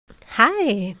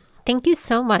Hi. Thank you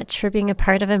so much for being a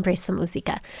part of Embrace the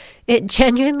Musica. It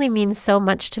genuinely means so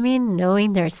much to me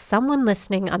knowing there's someone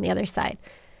listening on the other side.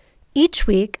 Each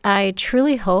week, I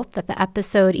truly hope that the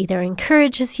episode either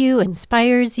encourages you,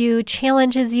 inspires you,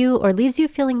 challenges you, or leaves you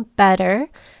feeling better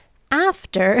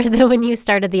after than when you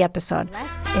started the episode.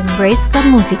 Let's embrace the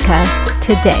musica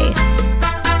today.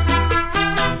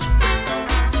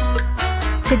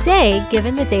 Today,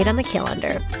 given the date on the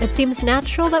calendar, it seems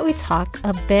natural that we talk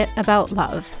a bit about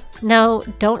love. Now,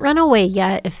 don't run away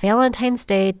yet if Valentine's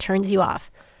Day turns you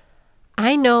off.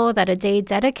 I know that a day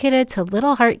dedicated to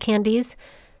little heart candies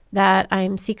that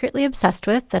I'm secretly obsessed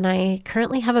with, and I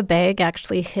currently have a bag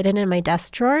actually hidden in my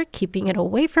desk drawer, keeping it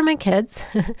away from my kids,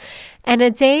 and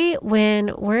a day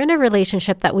when we're in a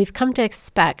relationship that we've come to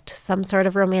expect some sort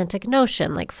of romantic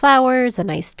notion, like flowers, a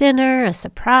nice dinner, a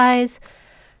surprise.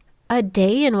 A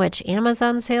day in which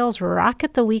Amazon sales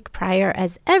rocket the week prior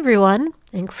as everyone,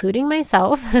 including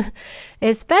myself,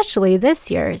 especially this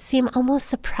year, seem almost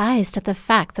surprised at the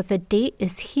fact that the date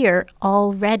is here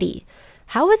already.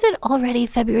 How is it already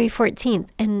February 14th?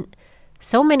 And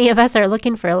so many of us are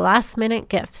looking for last-minute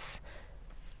gifts.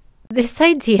 This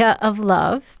idea of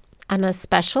love on a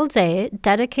special day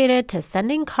dedicated to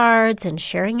sending cards and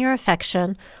sharing your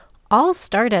affection all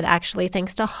started actually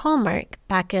thanks to Hallmark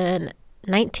back in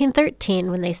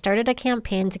 1913 when they started a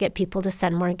campaign to get people to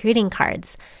send more greeting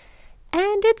cards.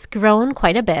 And it's grown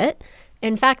quite a bit.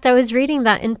 In fact, I was reading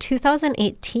that in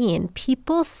 2018,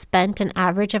 people spent an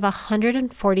average of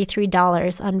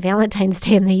 $143 on Valentine's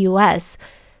Day in the US.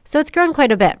 So it's grown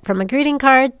quite a bit, from a greeting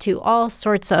card to all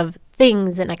sorts of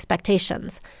things and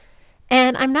expectations.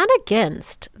 And I'm not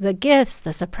against the gifts,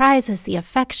 the surprises, the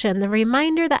affection, the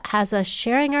reminder that has us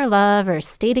sharing our love or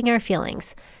stating our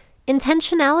feelings.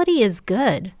 Intentionality is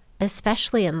good,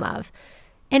 especially in love.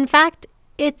 In fact,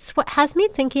 it's what has me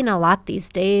thinking a lot these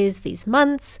days, these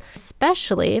months,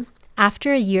 especially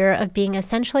after a year of being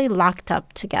essentially locked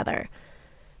up together.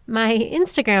 My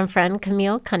Instagram friend,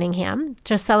 Camille Cunningham,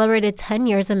 just celebrated 10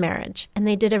 years of marriage, and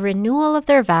they did a renewal of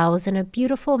their vows in a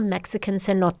beautiful Mexican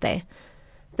cenote.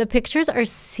 The pictures are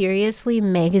seriously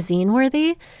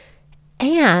magazine-worthy,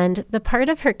 and the part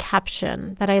of her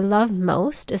caption that I love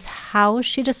most is how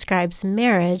she describes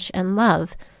marriage and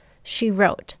love. She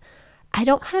wrote, "I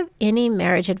don't have any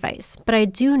marriage advice, but I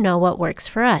do know what works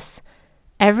for us.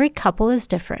 Every couple is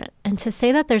different, and to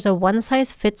say that there's a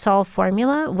one-size-fits-all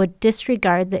formula would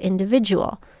disregard the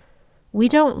individual. We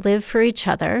don't live for each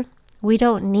other. We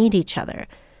don't need each other,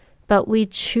 but we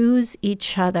choose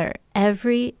each other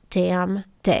every damn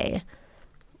day."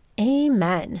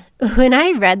 Amen. When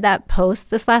I read that post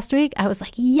this last week, I was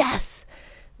like, yes,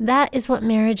 that is what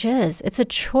marriage is. It's a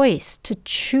choice to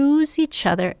choose each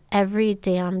other every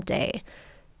damn day.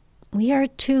 We are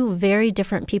two very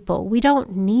different people. We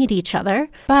don't need each other,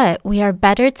 but we are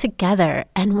better together.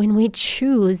 And when we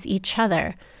choose each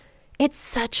other, it's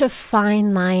such a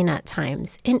fine line at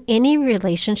times. In any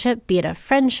relationship, be it a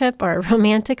friendship or a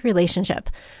romantic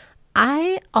relationship,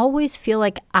 I always feel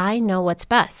like I know what's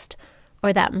best,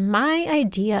 or that my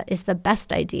idea is the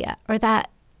best idea, or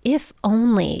that if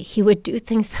only he would do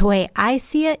things the way I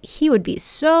see it, he would be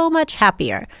so much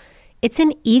happier. It's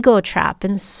an ego trap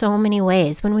in so many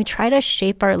ways when we try to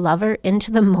shape our lover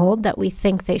into the mold that we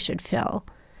think they should fill.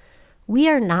 We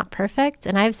are not perfect,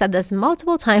 and I've said this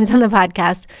multiple times on the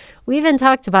podcast. We even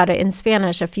talked about it in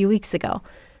Spanish a few weeks ago.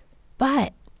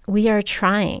 But we are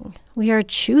trying. We are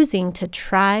choosing to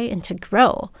try and to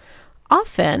grow.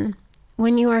 Often,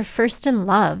 when you are first in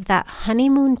love, that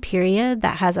honeymoon period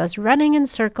that has us running in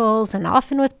circles and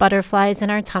often with butterflies in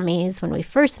our tummies when we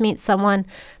first meet someone,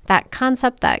 that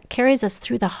concept that carries us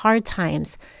through the hard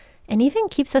times and even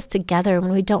keeps us together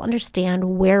when we don't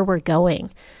understand where we're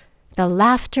going. The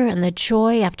laughter and the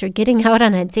joy after getting out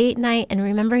on a date night and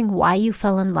remembering why you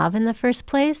fell in love in the first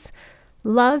place.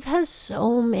 Love has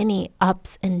so many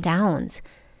ups and downs.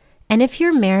 And if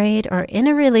you're married or in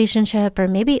a relationship or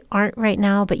maybe aren't right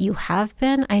now, but you have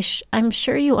been, I'm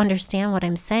sure you understand what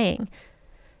I'm saying,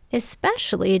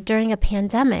 especially during a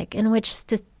pandemic in which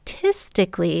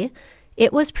statistically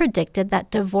it was predicted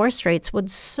that divorce rates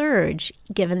would surge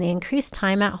given the increased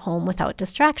time at home without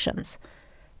distractions.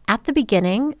 At the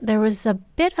beginning, there was a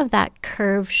bit of that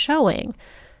curve showing,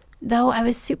 though I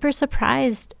was super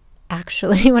surprised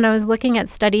actually when I was looking at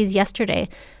studies yesterday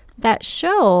that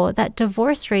show that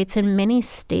divorce rates in many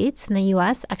states in the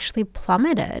U.S. actually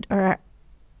plummeted or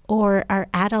are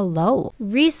at a low.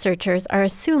 Researchers are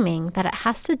assuming that it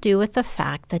has to do with the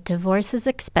fact that divorce is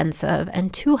expensive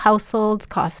and two households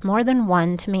cost more than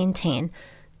one to maintain.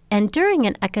 And during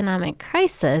an economic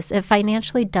crisis, it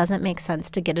financially doesn't make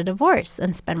sense to get a divorce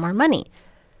and spend more money.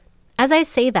 As I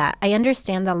say that, I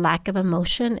understand the lack of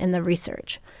emotion in the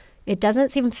research. It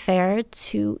doesn't seem fair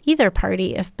to either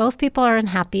party if both people are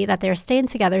unhappy that they're staying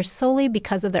together solely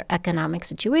because of their economic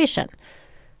situation.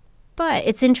 But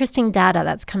it's interesting data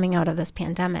that's coming out of this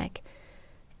pandemic.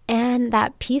 And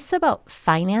that piece about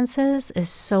finances is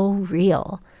so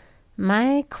real.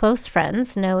 My close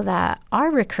friends know that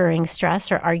our recurring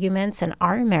stress or arguments in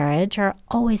our marriage are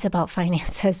always about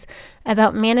finances,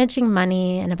 about managing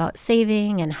money and about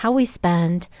saving and how we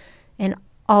spend and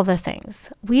all the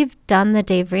things. We've done the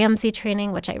Dave Ramsey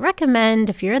training, which I recommend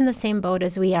if you're in the same boat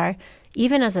as we are,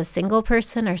 even as a single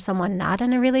person or someone not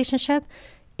in a relationship.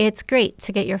 It's great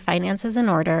to get your finances in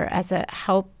order as it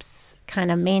helps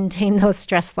kind of maintain those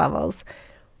stress levels.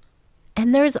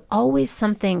 And there's always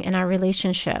something in our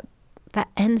relationship that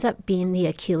ends up being the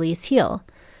Achilles heel.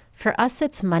 For us,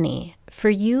 it's money. For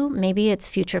you, maybe it's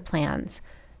future plans.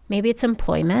 Maybe it's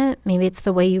employment. Maybe it's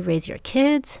the way you raise your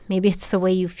kids. Maybe it's the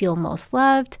way you feel most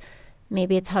loved.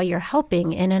 Maybe it's how you're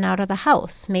helping in and out of the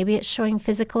house. Maybe it's showing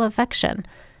physical affection.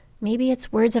 Maybe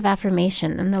it's words of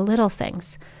affirmation and the little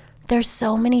things. There's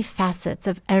so many facets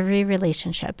of every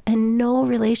relationship, and no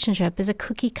relationship is a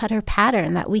cookie cutter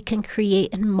pattern that we can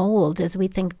create and mold as we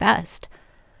think best.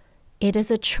 It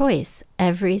is a choice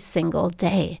every single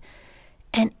day.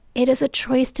 And it is a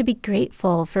choice to be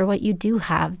grateful for what you do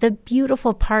have, the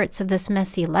beautiful parts of this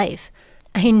messy life.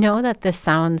 I know that this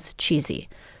sounds cheesy,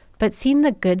 but seeing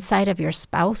the good side of your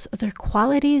spouse or their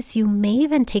qualities you may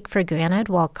even take for granted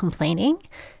while complaining,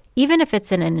 even if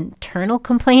it's an internal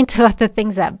complaint about the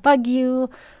things that bug you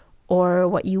or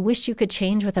what you wish you could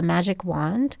change with a magic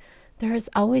wand, there is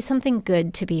always something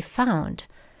good to be found.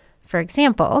 For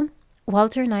example,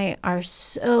 Walter and I are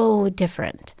so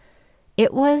different.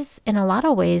 It was, in a lot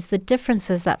of ways, the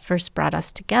differences that first brought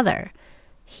us together.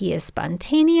 He is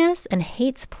spontaneous and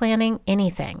hates planning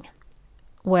anything,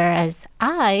 whereas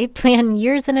I plan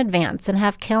years in advance and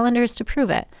have calendars to prove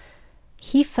it.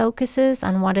 He focuses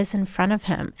on what is in front of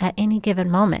him at any given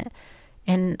moment,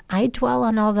 and I dwell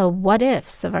on all the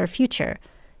what-ifs of our future.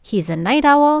 He's a night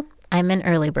owl. I'm an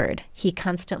early bird. He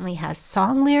constantly has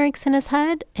song lyrics in his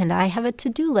head, and I have a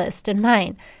to-do list in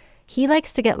mine. He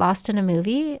likes to get lost in a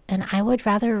movie, and I would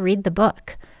rather read the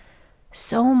book.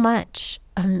 So much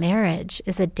of marriage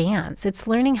is a dance. It's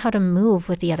learning how to move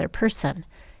with the other person.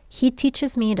 He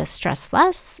teaches me to stress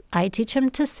less. I teach him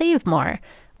to save more.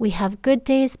 We have good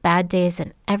days, bad days,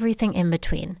 and everything in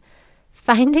between.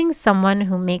 Finding someone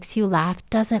who makes you laugh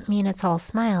doesn't mean it's all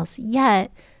smiles. Yet,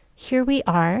 here we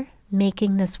are,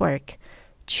 making this work,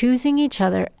 choosing each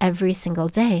other every single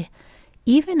day.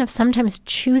 Even if sometimes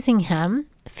choosing him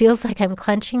feels like I'm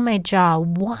clenching my jaw,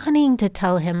 wanting to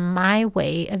tell him my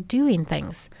way of doing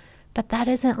things. But that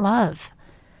isn't love.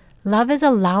 Love is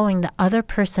allowing the other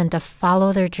person to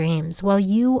follow their dreams while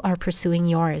you are pursuing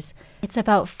yours. It's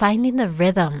about finding the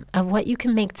rhythm of what you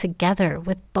can make together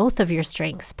with both of your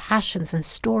strengths, passions, and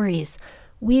stories,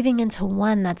 weaving into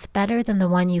one that's better than the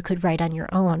one you could write on your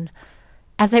own.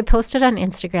 As I posted on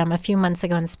Instagram a few months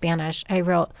ago in Spanish, I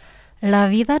wrote, La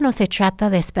vida no se trata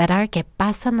de esperar que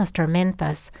pasen las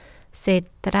tormentas. Se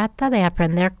trata de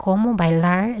aprender cómo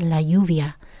bailar en la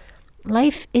lluvia.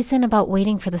 Life isn't about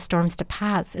waiting for the storms to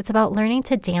pass. It's about learning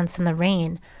to dance in the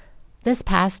rain. This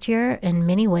past year, in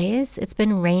many ways, it's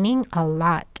been raining a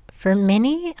lot. For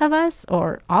many of us,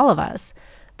 or all of us,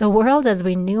 the world as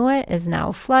we knew it is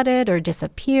now flooded or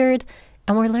disappeared,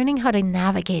 and we're learning how to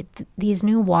navigate these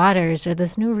new waters or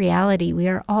this new reality we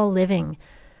are all living.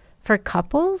 For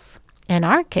couples, in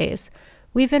our case,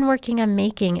 we've been working on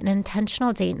making an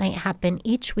intentional date night happen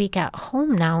each week at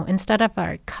home now instead of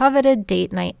our coveted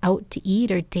date night out to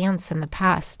eat or dance in the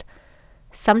past.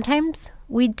 Sometimes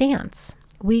we dance,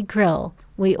 we grill,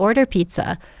 we order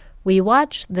pizza, we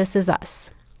watch This Is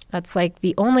Us. That's like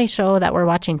the only show that we're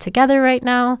watching together right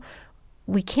now.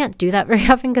 We can't do that very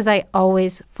often because I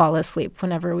always fall asleep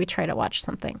whenever we try to watch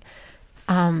something.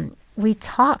 We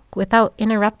talk without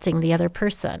interrupting the other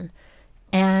person.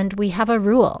 And we have a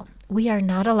rule. We are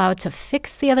not allowed to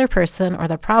fix the other person or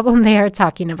the problem they are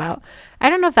talking about. I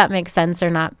don't know if that makes sense or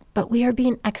not, but we are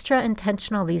being extra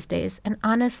intentional these days and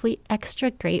honestly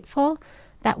extra grateful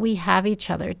that we have each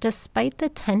other despite the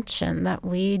tension that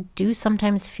we do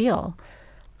sometimes feel.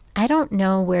 I don't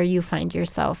know where you find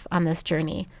yourself on this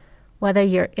journey, whether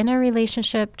you're in a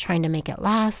relationship trying to make it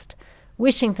last,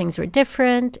 wishing things were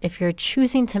different, if you're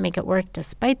choosing to make it work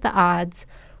despite the odds,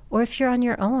 or if you're on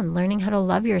your own learning how to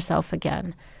love yourself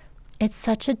again. It's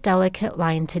such a delicate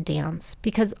line to dance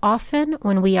because often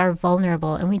when we are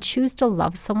vulnerable and we choose to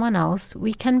love someone else,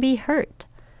 we can be hurt.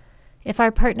 If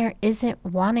our partner isn't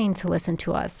wanting to listen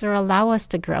to us or allow us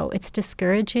to grow, it's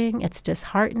discouraging, it's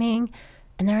disheartening,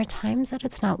 and there are times that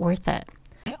it's not worth it.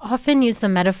 I often use the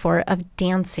metaphor of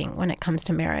dancing when it comes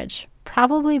to marriage,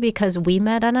 probably because we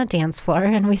met on a dance floor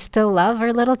and we still love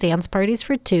our little dance parties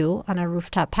for two on a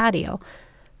rooftop patio.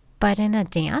 But in a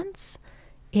dance,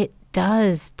 it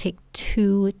does take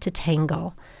two to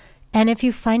tango. And if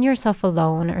you find yourself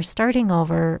alone or starting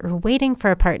over or waiting for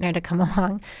a partner to come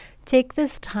along, take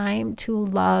this time to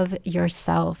love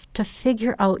yourself, to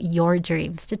figure out your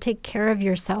dreams, to take care of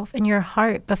yourself and your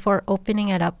heart before opening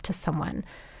it up to someone.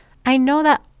 I know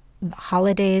that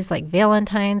holidays like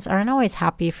Valentine's aren't always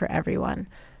happy for everyone.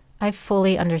 I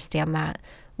fully understand that.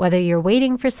 Whether you're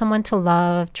waiting for someone to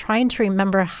love, trying to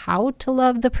remember how to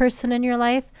love the person in your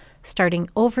life, starting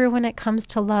over when it comes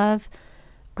to love,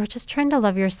 or just trying to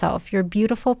love yourself, your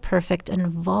beautiful, perfect, and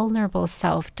vulnerable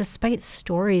self, despite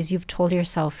stories you've told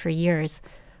yourself for years.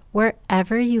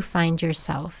 Wherever you find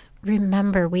yourself,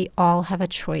 remember we all have a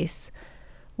choice.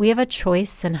 We have a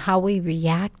choice in how we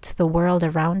react to the world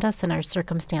around us and our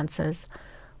circumstances.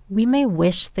 We may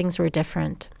wish things were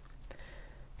different.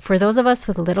 For those of us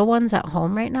with little ones at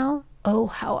home right now, oh,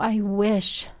 how I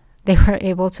wish they were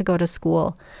able to go to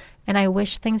school. And I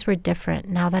wish things were different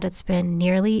now that it's been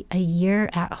nearly a year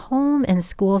at home and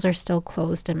schools are still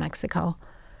closed in Mexico.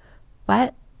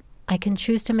 But I can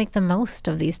choose to make the most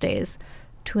of these days,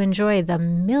 to enjoy the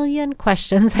million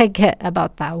questions I get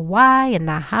about the why and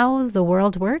the how the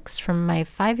world works from my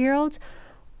 5-year-old,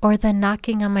 or the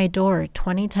knocking on my door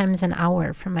 20 times an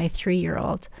hour from my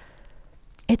 3-year-old.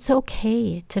 It's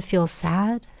okay to feel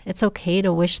sad. It's okay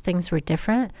to wish things were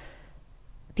different.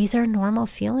 These are normal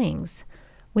feelings.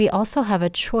 We also have a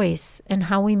choice in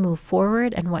how we move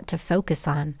forward and what to focus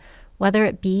on, whether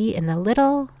it be in the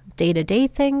little day-to-day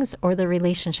things or the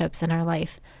relationships in our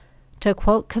life. To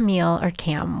quote Camille or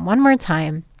Cam one more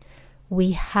time,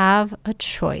 we have a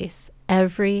choice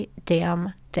every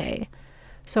damn day.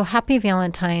 So happy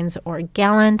Valentine's or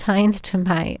Galentine's to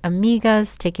my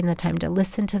amigas taking the time to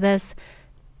listen to this.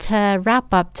 To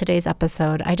wrap up today's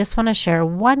episode, I just want to share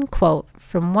one quote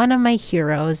from one of my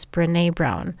heroes, Brené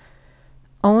Brown.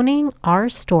 Owning our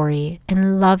story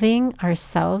and loving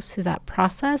ourselves through that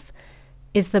process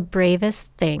is the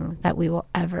bravest thing that we will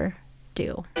ever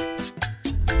do.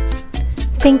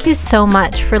 Thank you so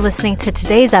much for listening to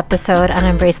today's episode on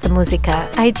Embrace the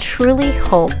Música. I truly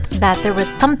hope that there was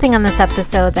something on this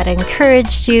episode that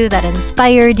encouraged you, that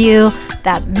inspired you,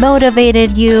 that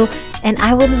motivated you, and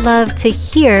I would love to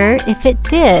hear if it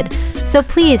did. So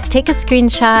please take a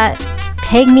screenshot,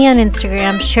 tag me on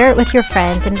Instagram, share it with your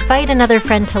friends, invite another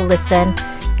friend to listen,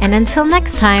 and until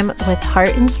next time, with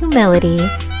heart and humility,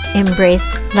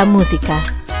 embrace la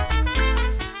música.